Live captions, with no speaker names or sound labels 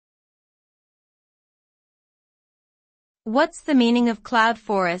What's the meaning of cloud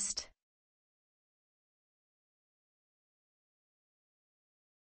forest?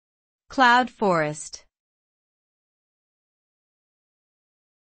 Cloud forest.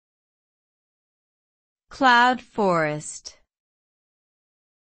 Cloud forest.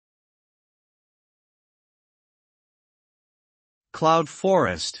 Cloud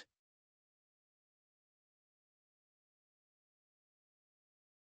forest.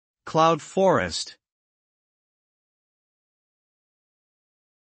 Cloud forest.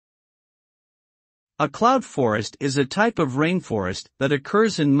 A cloud forest is a type of rainforest that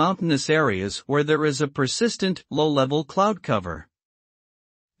occurs in mountainous areas where there is a persistent, low-level cloud cover.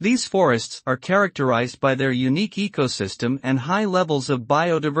 These forests are characterized by their unique ecosystem and high levels of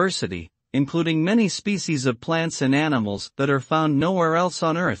biodiversity, including many species of plants and animals that are found nowhere else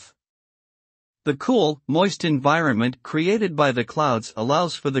on Earth. The cool, moist environment created by the clouds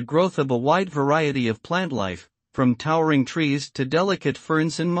allows for the growth of a wide variety of plant life, from towering trees to delicate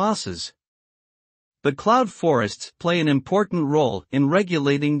ferns and mosses. The cloud forests play an important role in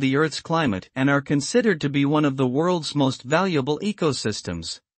regulating the Earth's climate and are considered to be one of the world's most valuable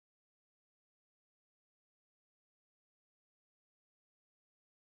ecosystems.